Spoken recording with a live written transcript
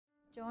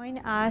Join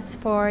us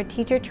for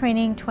Teacher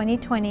Training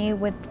 2020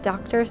 with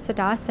Dr.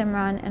 Sada,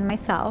 Simran, and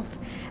myself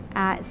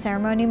at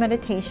Ceremony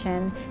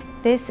Meditation.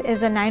 This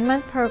is a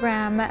 9-month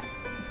program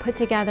put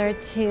together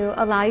to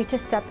allow you to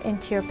step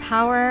into your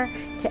power,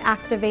 to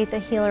activate the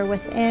healer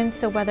within.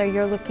 So whether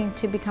you're looking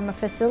to become a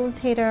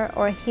facilitator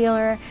or a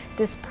healer,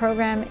 this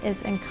program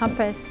is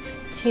encompassed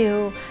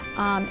to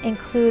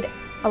include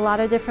a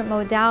lot of different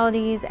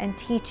modalities and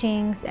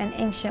teachings and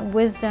ancient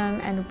wisdom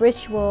and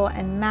ritual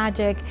and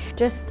magic,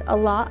 just a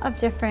lot of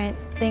different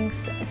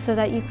things so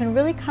that you can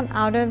really come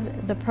out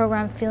of the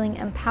program feeling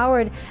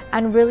empowered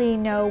and really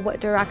know what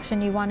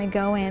direction you want to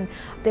go in.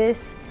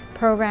 This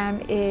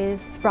program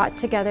is brought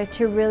together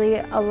to really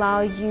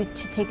allow you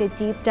to take a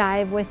deep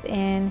dive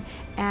within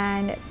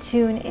and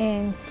tune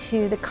in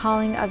to the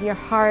calling of your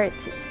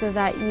heart so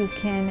that you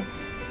can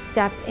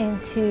step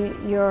into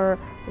your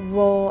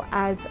role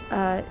as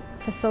a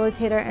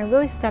facilitator and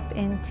really step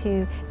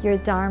into your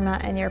dharma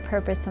and your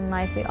purpose in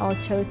life. We all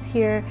chose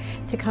here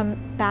to come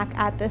back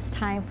at this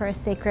time for a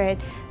sacred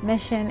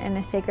mission and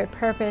a sacred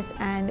purpose,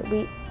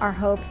 and our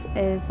hopes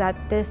is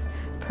that this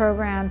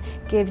program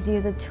gives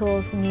you the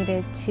tools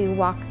needed to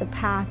walk the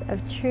path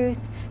of truth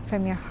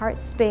from your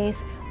heart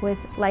space with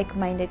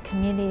like-minded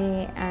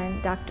community.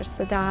 And Dr.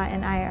 Sada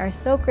and I are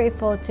so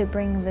grateful to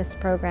bring this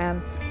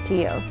program to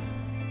you.